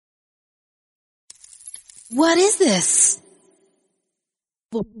What is this?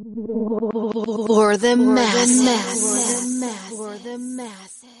 For the masses.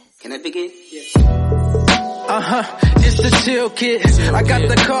 Can I begin? Just a chill kid. I got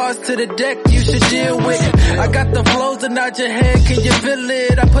the cards to the deck you should deal with. I got the flows and nod your head, can you feel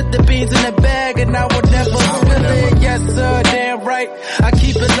it? I put the beans in the bag and I will never spill it. Yes sir, damn right. I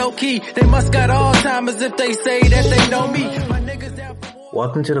keep it low key. They must got Alzheimer's if they say that they know me. My niggas down for war.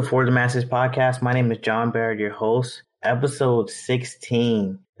 Welcome to the For the Masses podcast. My name is John Barrett, your host. Episode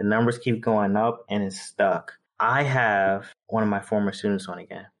 16. The numbers keep going up and it's stuck. I have one of my former students on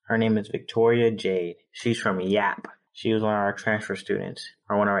again. Her name is Victoria Jade. She's from YAP. She was one of our transfer students,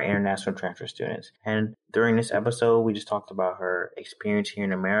 or one of our international transfer students. And during this episode, we just talked about her experience here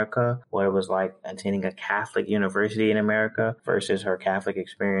in America, what it was like attending a Catholic university in America versus her Catholic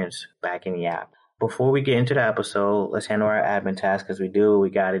experience back in YAP. Before we get into the episode, let's handle our admin task because we do what we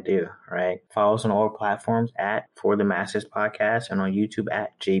got to do, right? Follow us on all platforms at For the Masses Podcast and on YouTube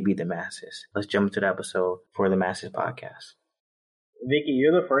at JB The Masses. Let's jump into the episode For the Masses Podcast. Vicky,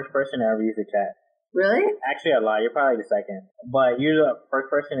 you're the first person to ever use the chat. Really? Actually, a lot. You're probably the second. But you're the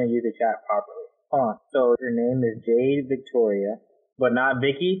first person to use the chat properly. Hold on. So your name is Jade Victoria, but not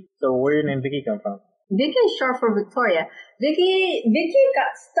Vicky. So where did your name Vicky come from? Vicky is short for Victoria. Vicky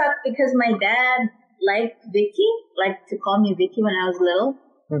got stuck because my dad liked to call me Vicky when I was little.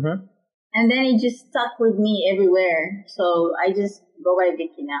 Mm-hmm. And then it just stuck with me everywhere. So I just go by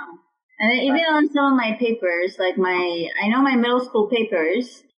Vicky now. And then even on some of my papers, like I know my middle school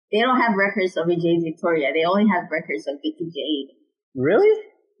papers, they don't have records of Jade Victoria. They only have records of Vicky Jade. Really?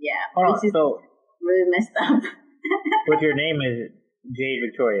 Yeah. Which is so really messed up. But your name is Jade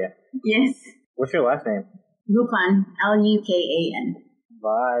Victoria. Yes. What's your last name? Lukan. Lukan.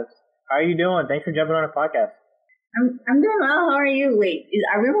 Vibes. How are you doing? Thanks for jumping on the podcast. I'm doing well. How are you? Wait,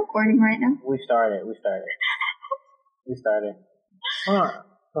 are we recording right now? We started. Huh.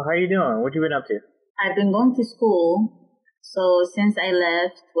 So how are you doing? What you been up to? I've been going to school. So since I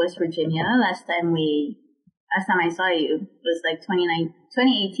left West Virginia, last time I saw you was like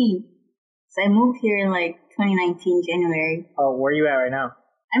 2018. So I moved here in like 2019, January. Oh, where are you at right now?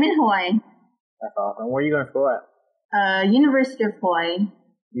 I'm in Hawaii. That's awesome. Where are you going to school at? University of Hawaii.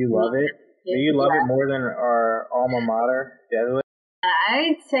 You love it? Do you love it more than our alma mater, Jesuit?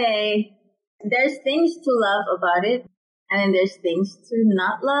 I'd say there's things to love about it, and then there's things to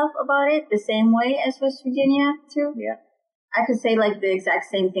not love about it, the same way as West Virginia, too. Yeah. I could say like the exact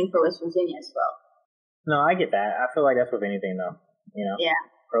same thing for West Virginia as well. No, I get that. I feel like that's with anything, though. You know? Yeah.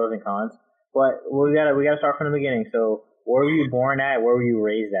 Pros and cons. But we gotta start from the beginning. So, where were you born at? Where were you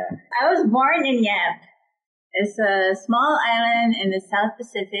raised at? I was born in Yap. It's a small island in the South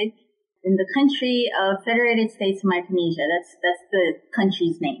Pacific in the country of Federated States of Micronesia. That's the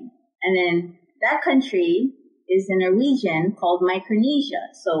country's name. And then that country is in a region called Micronesia.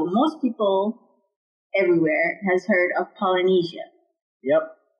 So most people everywhere has heard of Polynesia.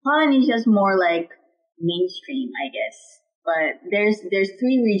 Yep. Polynesia is more like mainstream, I guess. But there's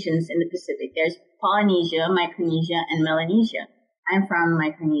three regions in the Pacific. There's Polynesia, Micronesia, and Melanesia. I'm from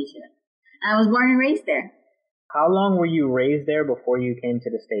Micronesia. I was born and raised there. How long were you raised there before you came to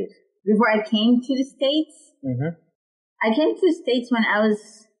the States? Before I came to the States? Mm-hmm. I came to the States when I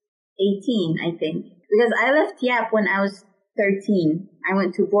was 18, I think. Because I left Yap when I was 13. I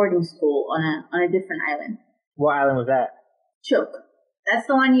went to boarding school on a different island. What island was that? Chuuk. That's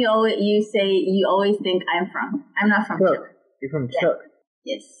the one you always think I'm from. I'm not from Chuuk. You're from Chuuk?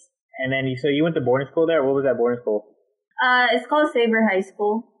 Yes. And then you went to boarding school there? What was that boarding school? It's called Sabre High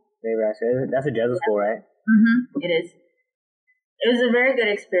School. Sabre High School. That's a Jesuit school, right? Mm-hmm. It is. It was a very good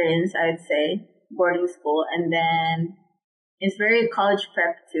experience, I would say, boarding school. And then it's very college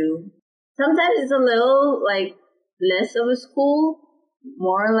prep too. Sometimes it's a little like less of a school,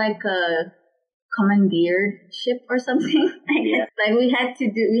 more like a commandeered ship or something. I guess. Like we had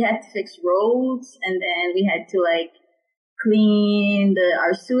to fix roads, and then we had to like clean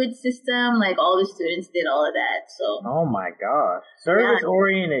our sewage system. Like all the students did all of that. So. Oh my gosh, service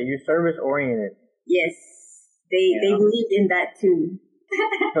oriented. You're service oriented. Yes, they believed in that too.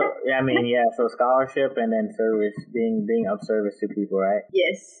 So scholarship and then service, being of service to people, right?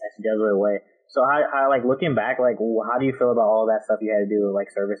 Yes. That's the Jesuit way. So how like looking back, like how do you feel about all that stuff you had to do, like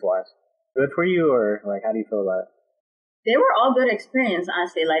service wise? Good for you, or like how do you feel about it? They were all good experience,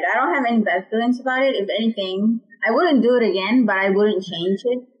 honestly. Like I don't have any bad feelings about it. If anything, I wouldn't do it again, but I wouldn't change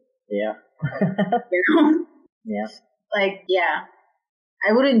it. Yeah. You know? Yeah. Like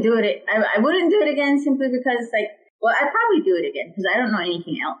I wouldn't do it. I wouldn't do it again simply because I'd probably do it again because I don't know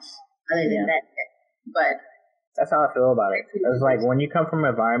anything else other than that. But That's how I feel about it. It's like when you come from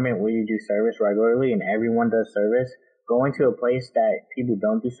an environment where you do service regularly and everyone does service, going to a place that people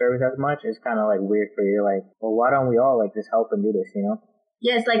don't do service as much is kind of like weird for you. Like, well, why don't we all like just help and do this, you know?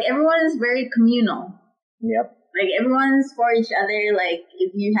 Yes, like everyone is very communal. Yep. Like everyone's for each other. Like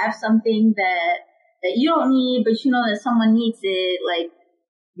if you have something that you don't need, but you know that someone needs it, like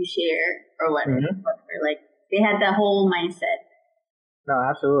you share or whatever. Mm-hmm. Like they had that whole mindset. No,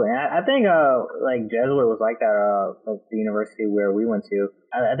 absolutely. And I think like Jesuit was like that at the university where we went to.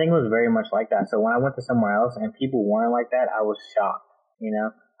 I think it was very much like that. So when I went to somewhere else and people weren't like that, I was shocked. You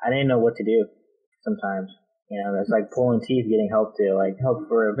know, I didn't know what to do sometimes. You know, it's like pulling teeth, getting help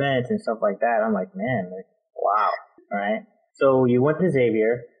for events and stuff like that. I'm like, man, like, wow. All right. So you went to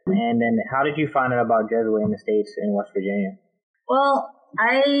Xavier, and then how did you find out about Jesuit in the States in West Virginia? Well,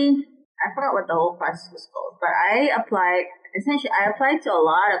 I forgot what the whole process was called, but I applied to a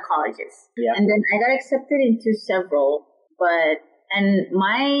lot of colleges. Yeah. And then I got accepted into several, the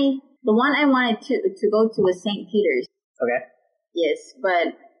one I wanted to go to was St. Peter's. Okay. Yes,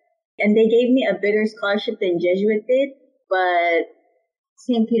 and they gave me a bigger scholarship than Jesuit did, but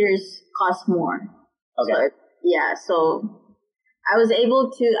St. Peter's cost more. Okay. So I was able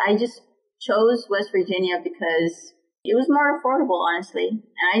to, I just chose West Virginia because it was more affordable, honestly.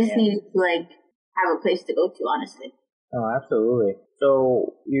 And I just needed to like have a place to go to, honestly. Oh, absolutely.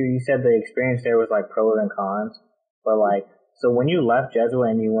 So you said the experience there was like pros and cons, but like, so when you left Jesuit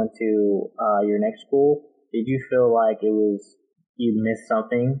and you went to your next school, did you feel like you missed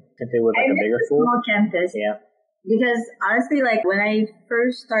something since it was like a bigger school? Small campus. Yeah. Because honestly, like when I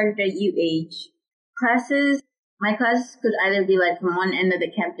first started at UH, my classes could either be like from one end of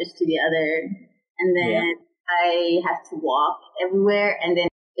the campus to the other, and then I have to walk everywhere, and then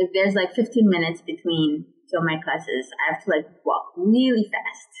if there's like 15 minutes between two of my classes, I have to like walk really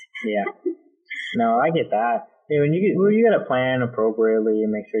fast. Yeah. No, I get that. Yeah, when you gotta plan appropriately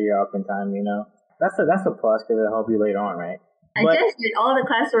and make sure you're up in time, you know. That's a plus because it'll help you later on, right? I just did. All the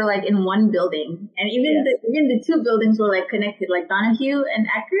classes were like in one building, and even the two buildings were like connected, like Donahue and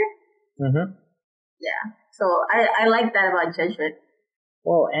Acker. Mm-hmm. Yeah. So I like that about Jesuit.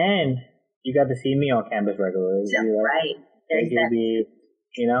 Well, and you got to see me on campus regularly. Yeah, right. There's that.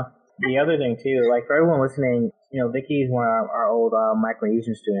 You know, the other thing too, like for everyone listening, you know, Vicky's one of our old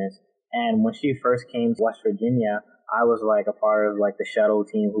Micronesian students, and when she first came to West Virginia, I was like a part of like the shuttle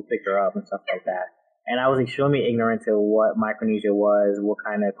team who picked her up and stuff like that. And I was extremely ignorant to what Micronesia was, what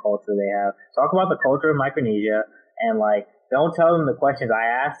kind of culture they have. Talk about the culture of Micronesia, and like, don't tell them the questions I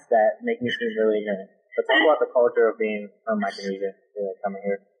asked that make me seem really ignorant. But talk about the culture of being from Micronesia, coming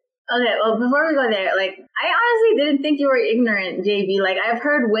here. Okay, well, before we go there, like, I honestly didn't think you were ignorant, JB. Like, I've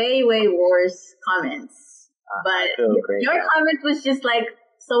heard way, way worse comments. But your comment was just, like,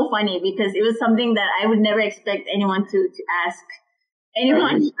 so funny because it was something that I would never expect anyone to ask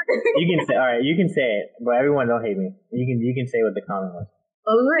anyone. You can say, all right, you can say it, but everyone don't hate me. You can say what the comment was.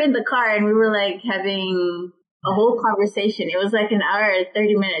 Well, we were in the car and we were, like, having a whole conversation. It was, like, an hour and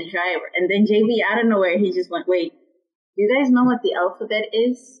 30-minute drive. And then JB, out of nowhere, he just went, wait, do you guys know what the alphabet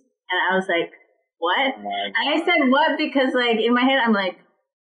is? And I was like, what? And I said what because, like, in my head, I'm like,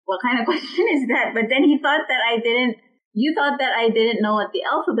 what kind of question is that? But then you thought that I didn't know what the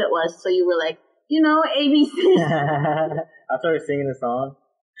alphabet was. So you were like, you know, ABC. I started singing the song.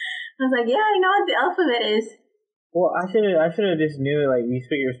 I was like, yeah, I know what the alphabet is. Well, I should have just knew, like,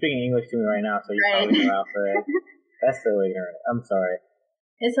 you're speaking English to me right now, so you probably know alphabet. That's so ignorant. I'm sorry.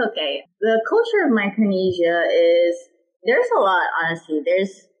 It's okay. The culture of Micronesia there's a lot, honestly.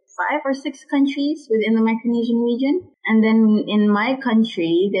 There's 5 or 6 countries within the Micronesian region. And then in my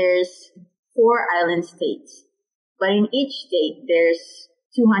country, there's 4 island states. But in each state, there's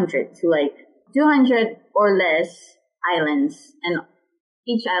 200 or less islands. And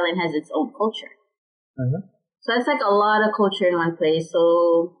each island has its own culture. Mm-hmm. So it's like a lot of culture in one place.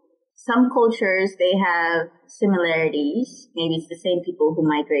 So some cultures, they have similarities. Maybe it's the same people who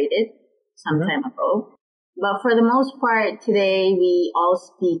migrated some time ago. But for the most part, today, we all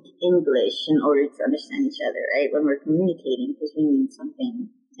speak English in order to understand each other, right? When we're communicating, because we need something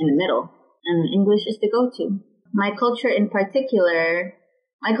in the middle. And English is the go-to. My culture in particular,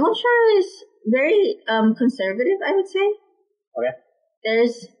 is very conservative, I would say. Okay.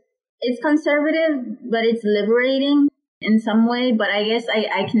 It's conservative, but it's liberating in some way. But I guess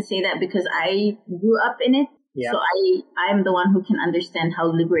I can say that because I grew up in it. Yeah. So I'm the one who can understand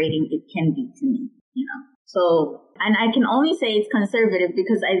how liberating it can be to me, you know. So, and I can only say it's conservative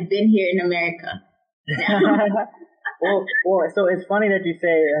because I've been here in America. Well, so it's funny that you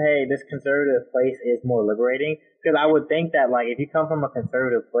say, hey, this conservative place is more liberating, because I would think that, like, if you come from a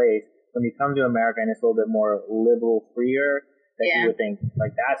conservative place, when you come to America and it's a little bit more liberal, freer, that Yeah. you would think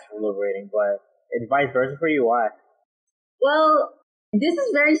like that's liberating. But it's vice versa for you. Why? Well, this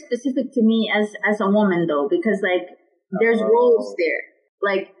is very specific to me as a woman though, because like there's roles there.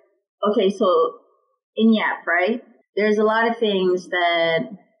 Like, okay, so in YAP, right? There's a lot of things that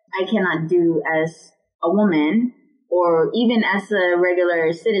I cannot do as a woman or even as a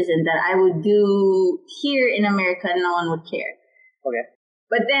regular citizen that I would do here in America and no one would care. Okay.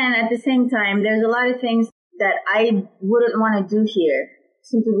 But then at the same time, there's a lot of things that I wouldn't want to do here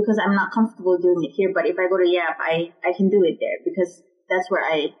simply because I'm not comfortable doing it here. But if I go to YAP, I can do it there because that's where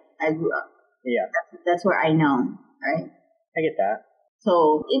I grew up. Yeah. That's where I know, right? I get that.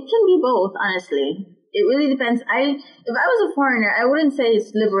 So it can be both, honestly. It really depends. If I was a foreigner, I wouldn't say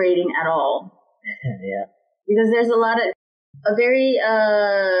it's liberating at all. Yeah. Because there's a very,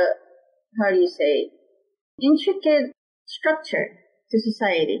 how do you say, intricate structure to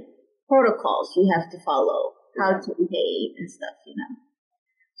society. Protocols you have to follow, how to behave and stuff, you know.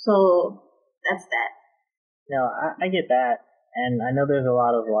 So that's that. No, I get that. And I know there's a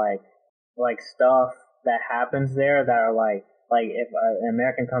lot of like stuff that happens there that are like if an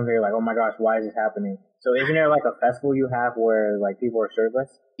American comes here, like, oh my gosh, why is this happening? So isn't there like a festival you have where like people are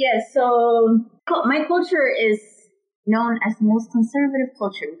shirtless? Yes, so my culture is known as the most conservative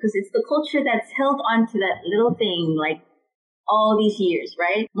culture because it's the culture that's held on to that little thing like all these years,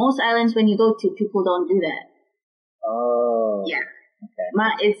 right? Most islands when you go to, people don't do that. Oh. Yeah.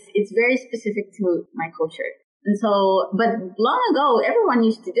 Okay. It's very specific to my culture. And so, but long ago, everyone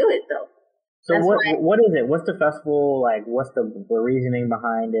used to do it though. So what is it? What's the festival like? What's the reasoning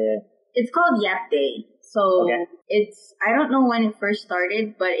behind it? It's called YAP Day. So Okay. I don't know when it first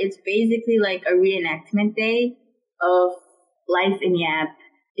started, but it's basically like a reenactment day of life in YAP.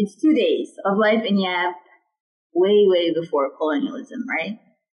 It's 2 days of life in YAP way, way before colonialism, right?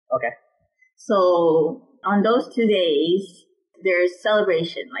 Okay. So on those 2 days, there's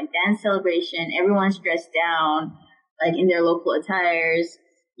celebration, like dance celebration. Everyone's dressed down, like in their local attires.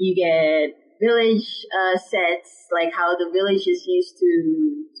 You get village sets, like how the villages used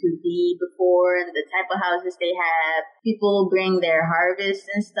to be before and the type of houses they have. People bring their harvest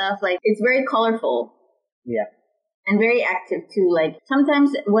and stuff. Like it's very colorful. Yeah. And very active too. Like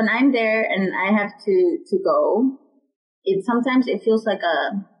sometimes when I'm there and I have to go, sometimes it feels like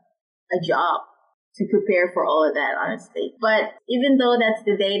a job to prepare for all of that, honestly. But even though that's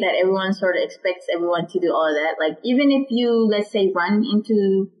the day that everyone sort of expects everyone to do all of that, like even if you, let's say, run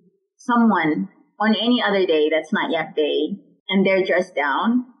into someone on any other day that's not YAP Day and they're dressed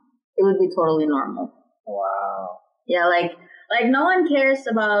down, it would be totally normal. Wow. Yeah, like no one cares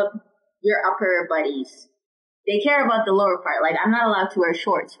about your upper buddies. They care about the lower part. Like I'm not allowed to wear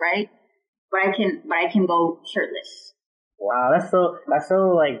shorts, right? But I can go shirtless. Wow, that's so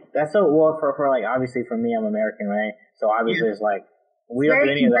well for like obviously for me I'm American, right? So obviously it's like we don't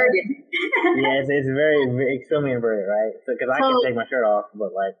do any of that. Yeah, it's very extremely inverted, right? So because I can take my shirt off, but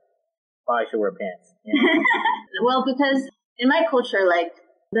like probably should wear pants. You know? Well, because in my culture, like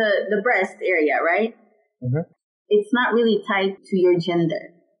the breast area, right? Mm-hmm. It's not really tied to your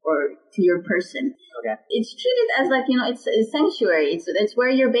gender or to your person. Okay. It's treated as like, you know, it's a sanctuary. It's where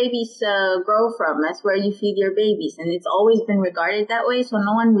your babies grow from. That's where you feed your babies. And it's always been regarded that way. So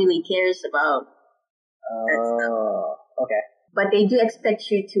no one really cares about that stuff. Okay. But they do expect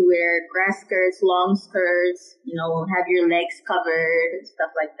you to wear grass skirts, long skirts, you know, have your legs covered and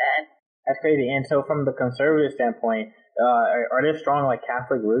stuff like that. That's crazy. And so from the conservative standpoint, are there strong like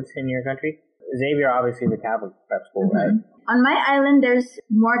Catholic roots in your country? Xavier obviously is a Catholic prep school, right? On my island, there's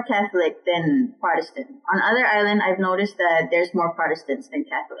more Catholic than Protestant. On other island, I've noticed that there's more Protestants than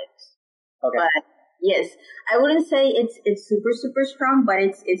Catholics. Okay. But yes, I wouldn't say it's super, super strong, but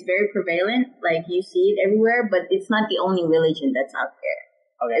it's very prevalent. Like you see it everywhere, but it's not the only religion that's out there.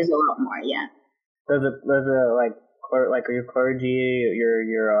 Okay. There's a lot more, yeah. Does your clergy,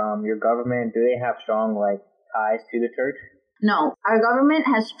 your government, do they have strong like ties to the church? No, our government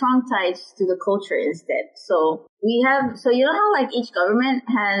has strong ties to the culture instead. So you know how like each government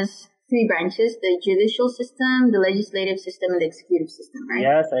has 3 branches, the judicial system, the legislative system, and the executive system, right?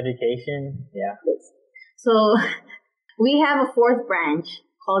 Yes, education, yeah. Yes. So we have a 4th branch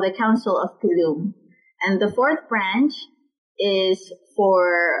called the Council of Pilum. And the 4th branch is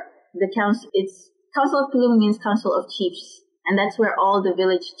for the council. Council of Pilum means Council of Chiefs. And that's where all the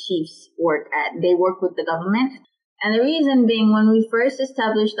village chiefs work at. They work with the government. And the reason being, when we first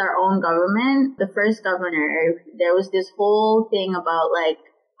established our own government, the first governor, there was this whole thing about like,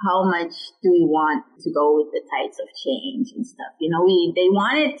 how much do we want to go with the tides of change and stuff? You know, they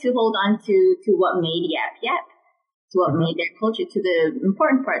wanted to hold on to what made YAP YAP. to what made their culture, to the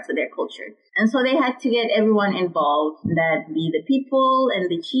important parts of their culture. And so they had to get everyone involved, that the people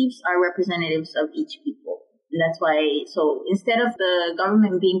and the chiefs are representatives of each people. And that's why, so instead of the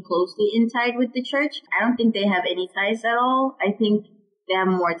government being closely tied with the church, I don't think they have any ties at all. I think they have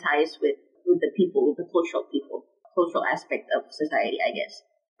more ties with the people, with the cultural aspect of society, I guess.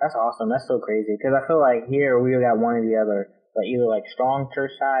 That's awesome. That's so crazy. Because I feel like here we got one or the other, like either like strong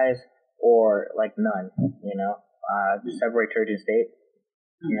church ties or like none, you know, to separate church and state,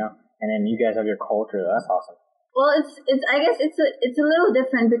 you know, and then you guys have your culture. That's awesome. Well, it's I guess it's a little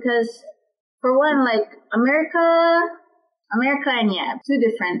different because, for one, like America and two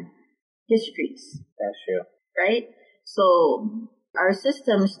different histories. That's true. Right? So our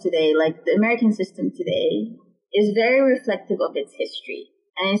systems today, like the American system today, is very reflective of its history.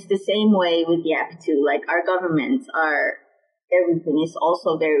 And it's the same way with Yap too. Like our governments, everything is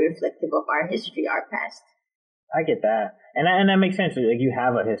also very reflective of our history, our past. I get that. And that makes sense. Like you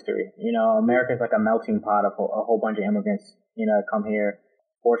have a history. You know, America's like a melting pot of a whole bunch of immigrants, you know, come here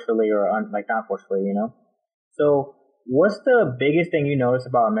forcefully or not forcefully, you know. So what's the biggest thing you noticed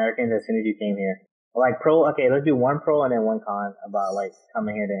about Americans as soon as you came here? Like okay, let's do one pro and then one con about like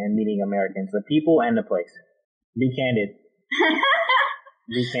coming here and meeting Americans, the people and the place. Be candid.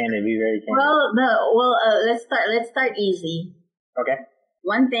 Be candid. Be very candid. Let's start easy. Okay.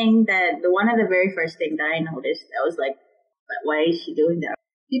 One of the very first things that I noticed, I was like, why is she doing that?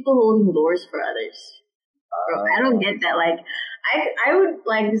 People holding doors for others. I don't get that. Like, I would,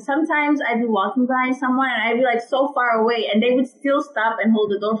 like, sometimes I'd be walking behind someone and I'd be, like, so far away and they would still stop and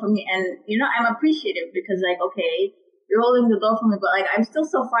hold the door for me. And, you know, I'm appreciative because, like, okay, you're holding the door for me, but, like, I'm still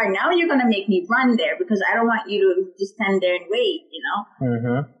so far. Now you're going to make me run there because I don't want you to just stand there and wait, you know?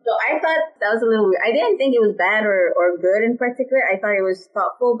 Mm-hmm. So I thought that was a little weird. I didn't think it was bad or good in particular. I thought it was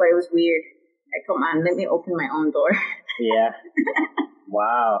thoughtful, but it was weird. Like, come on, let me open my own door. Yeah.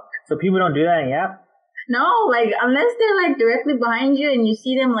 Wow. So people don't do that in Yap? No, like, unless they're, like, directly behind you and you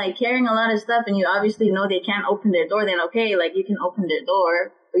see them, like, carrying a lot of stuff and you obviously know they can't open their door, then okay, like, you can open their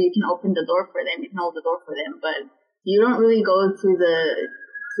door or you can open the door for them. You can hold the door for them, but you don't really go to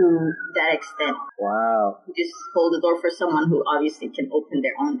that extent. Wow. You just hold the door for someone who obviously can open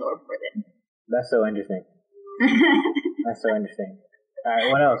their own door for them. That's so interesting. That's so interesting. All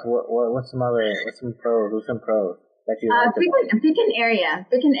right, what else? What's some pros? What's some pros that you like? Pick an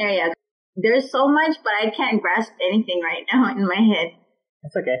area. There's so much, but I can't grasp anything right now in my head.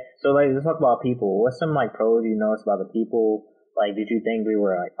 That's okay. So, like, let's talk about people. What's some, like, pros you noticed about the people? Like, did you think we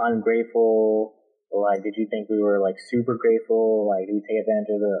were, like, ungrateful? Or, like, did you think we were, like, super grateful? Like, did we take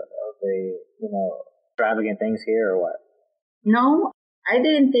advantage of the you know, extravagant things here or what? No, I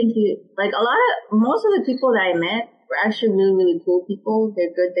didn't think most of the people that I met were actually really, really cool people.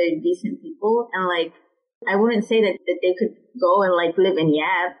 They're good, they're decent people. And, like, I wouldn't say that they could go and, like, live in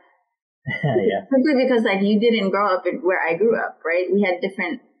Yap. Yeah. Simply because, like, you didn't grow up where I grew up, right? We had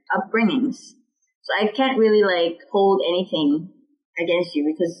different upbringings. So I can't really, like, hold anything against you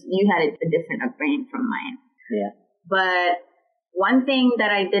because you had a different upbringing from mine. Yeah. But one thing that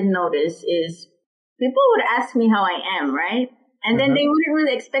I did notice is people would ask me how I am, right? And then they wouldn't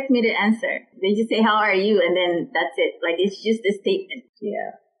really expect me to answer. They just say, how are you? And then that's it. Like, it's just a statement.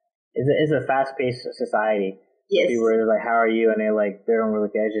 Yeah. It's a fast-paced society. Yes. People are like, how are you? And they don't really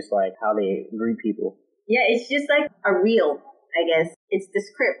care. It's just like how they greet people. Yeah, it's just like a reel, I guess. It's the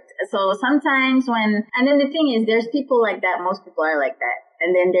script. So sometimes and then the thing is, there's people like that. Most people are like that.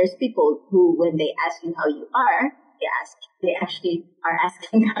 And then there's people who, when they ask you how you are, they actually are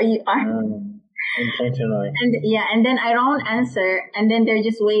asking how you are. Intentionally. And then I don't answer, and then they're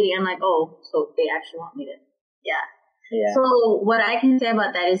just waiting. I'm like, oh, so they actually want me to, yeah. So what I can say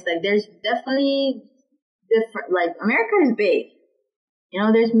about that is, like, there's definitely different, like, America is big. You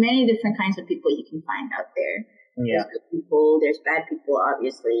know, there's many different kinds of people you can find out there. Yeah. There's good people, there's bad people,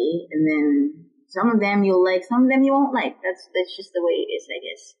 obviously, and then some of them you'll like, some of them you won't like. That's just the way it is, I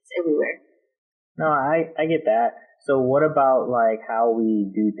guess. It's everywhere. No, I get that. So what about, like, how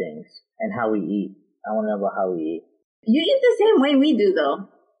we do things and how we eat? I want to know about how we eat. You eat the same way we do, though.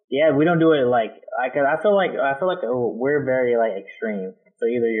 Yeah, we don't do it like I feel like we're very, like, extreme. So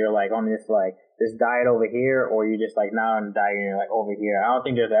either you're, like, on this diet over here, or you just, like, not on the diet and you're, like, over here. I don't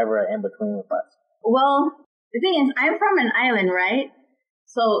think there's ever an in between with us. Well, the thing is, I'm from an island, right?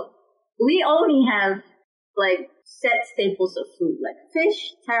 So we only have, like, set staples of food, like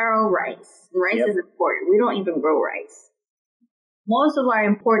fish, taro, rice. Rice is imported. We don't even grow rice. Most of our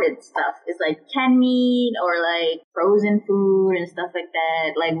imported stuff is, like, canned meat or, like, frozen food and stuff like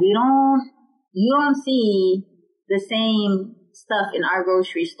that. Like, you don't see the same stuff in our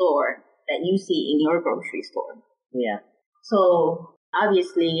grocery store that you see in your grocery store. Yeah. So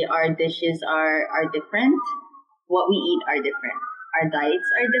obviously our dishes are different. What we eat are different. Our diets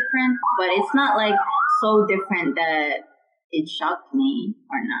are different, but it's not like so different that it shocked me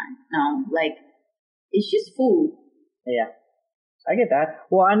or not. No, like it's just food. Yeah. I get that.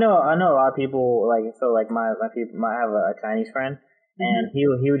 Well, I know a lot of people like so like my people I have a Chinese friend and he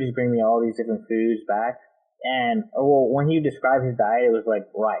would just bring me all these different foods back and well when he described his diet it was like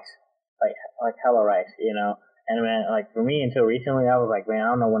rice. Like hella rice, you know. And man, like for me until recently I was like, man, I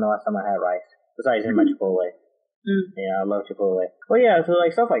don't know when the last time I had rice. Besides in my Chipotle. Yeah, I love Chipotle. Well yeah, so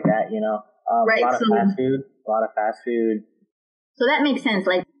like stuff like that, you know. Right, a lot of fast food. So that makes sense.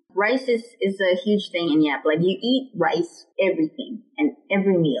 Like rice is a huge thing in Yap. Like you eat rice, everything and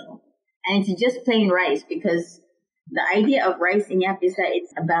every meal. And it's just plain rice because the idea of rice in Yap is that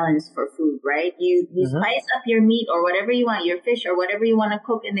it's a balance for food, right? You spice up your meat or whatever you want, your fish or whatever you want to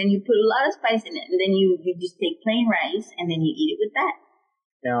cook, and then you put a lot of spice in it. And then you just take plain rice and then you eat it with that.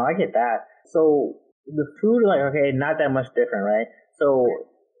 No, I get that. So the food, like, okay, not that much different, right? So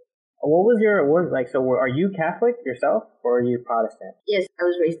are you Catholic yourself or are you Protestant? Yes, I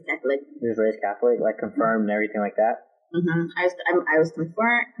was raised Catholic. You was raised Catholic, like confirmed and everything like that? I was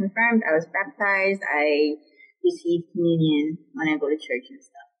confirmed. I was baptized. I received communion when I go to church and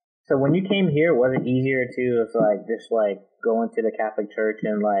stuff. So when you came here, was it easier to just go into the Catholic church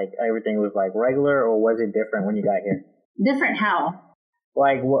and like everything was like regular, or was it different when you got here? Different how?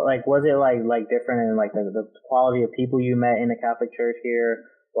 Like what? Like was it like different in like the quality of people you met in the Catholic church here?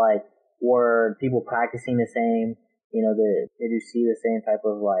 Like were people practicing the same? You know, did you see the same type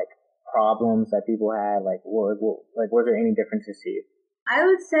of like problems that people had? Like was there any differences to you? I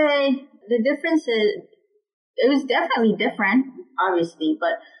would say the difference is it was definitely different, obviously,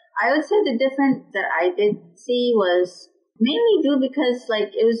 but I would say the difference that I did see was mainly due because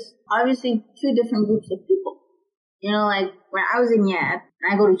like it was obviously two different groups of people. You know, like when I was in Yap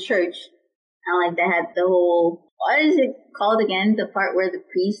and I go to church and like they had the whole, what is it called again? The part where the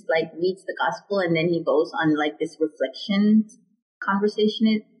priest like reads the gospel and then he goes on like this reflection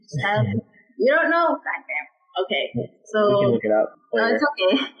conversation style. You don't know? Goddamn. Okay. So we can look it up later. No, it's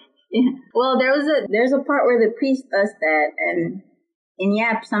okay. Yeah. Well, there's a part where the priest does that, and in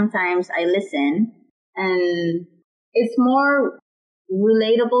Yap sometimes I listen, and it's more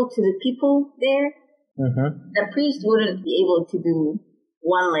relatable to the people there. The priest wouldn't be able to do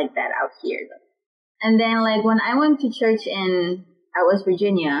one like that out here, though. And then, like when I went to church at West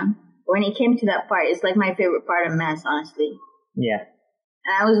Virginia, when it came to that part, it's like my favorite part of Mass, honestly. Yeah.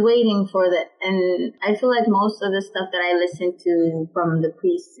 And I was waiting for that, and I feel like most of the stuff that I listened to from the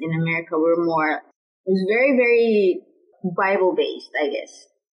priests in America it was very, very Bible-based, I guess.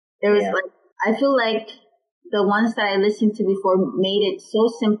 There was I feel like the ones that I listened to before made it so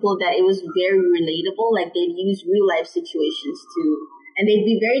simple that it was very relatable, like they'd use real-life situations and they'd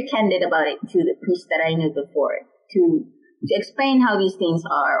be very candid about it to the priests that I knew before, to explain how these things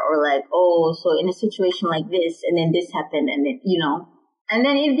are, or like, oh, so in a situation like this, and then this happened, and then, you know. And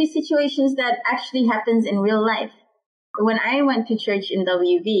then it'd be situations that actually happens in real life. When I went to church in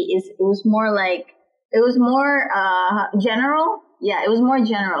WV, it was more general. Yeah, it was more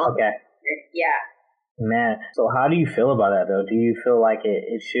general. Okay. Yeah. Man, so how do you feel about that though? Do you feel like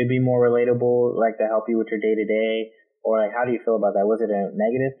it should be more relatable, like to help you with your day to day? Or like, how do you feel about that? Was it a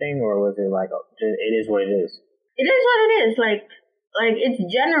negative thing or was it like, it is what it is? It is what it is. Like it's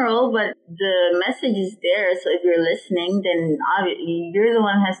general, but the message is there. So if you're listening, then obviously you're the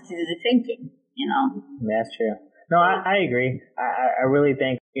one who has to do the thinking, you know? That's true. No, I agree. I really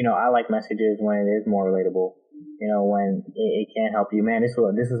think, you know, I like messages when it is more relatable. You know, when it can help you. Man, this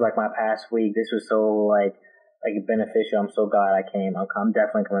is like my past week. This was so like beneficial. I'm so glad I came. I'm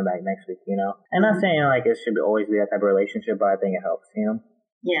definitely coming back next week, you know? And not saying like it should always be that type of relationship, but I think it helps, you know?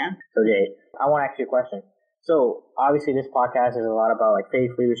 Yeah. So Jade, I want to ask you a question. So obviously this podcast is a lot about like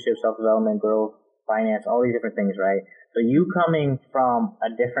faith, leadership, self-development, growth, finance, all these different things, right? So you coming from a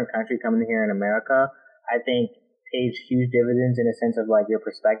different country, coming here in America, I think pays huge dividends in a sense of like your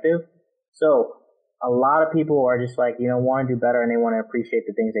perspective. So a lot of people are just like, you know, want to do better and they want to appreciate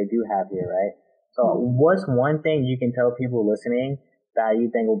the things they do have here, right? So what's one thing you can tell people listening that you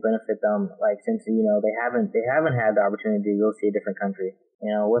think will benefit them, like since, you know, they haven't had the opportunity to go see a different country?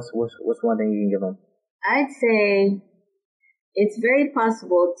 You know, what's one thing you can give them? I'd say it's very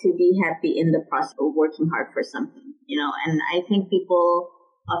possible to be happy in the process of working hard for something, you know, and I think people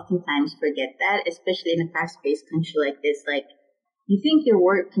oftentimes forget that, especially in a fast-paced country like this. Like, you think you're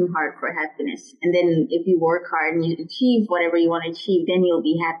working hard for happiness, and then if you work hard and you achieve whatever you want to achieve, then you'll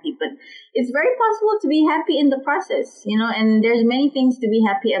be happy. But it's very possible to be happy in the process, you know, and there's many things to be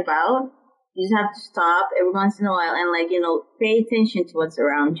happy about. You just have to stop every once in a while and, like, pay attention to what's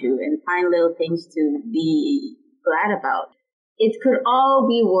around you and find little things to be glad about. It could all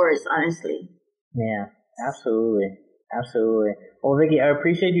be worse, honestly. Yeah, absolutely. Absolutely. Well, Vicky, I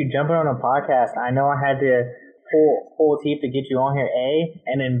appreciate you jumping on a podcast. I know I had to pull teeth to get you on here, A,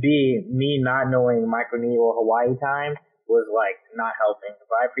 and then B, me not knowing microneedle Hawaii time was, like, not helping.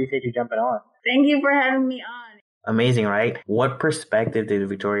 But I appreciate you jumping on. Thank you for having me on. Amazing, right? What perspective did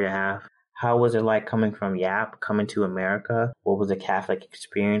Victoria have? How was it like coming from Yap, coming to America? What was the Catholic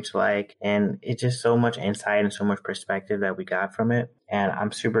experience like? And it's just so much insight and so much perspective that we got from it. And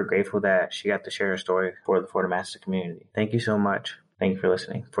I'm super grateful that she got to share her story for the Masters community. Thank you so much. Thank you for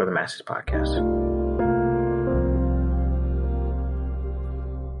listening for the Masters podcast.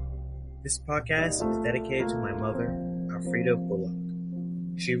 This podcast is dedicated to my mother, Alfreda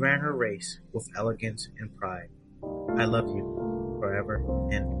Bullock. She ran her race with elegance and pride. I love you forever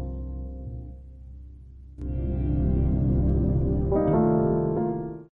and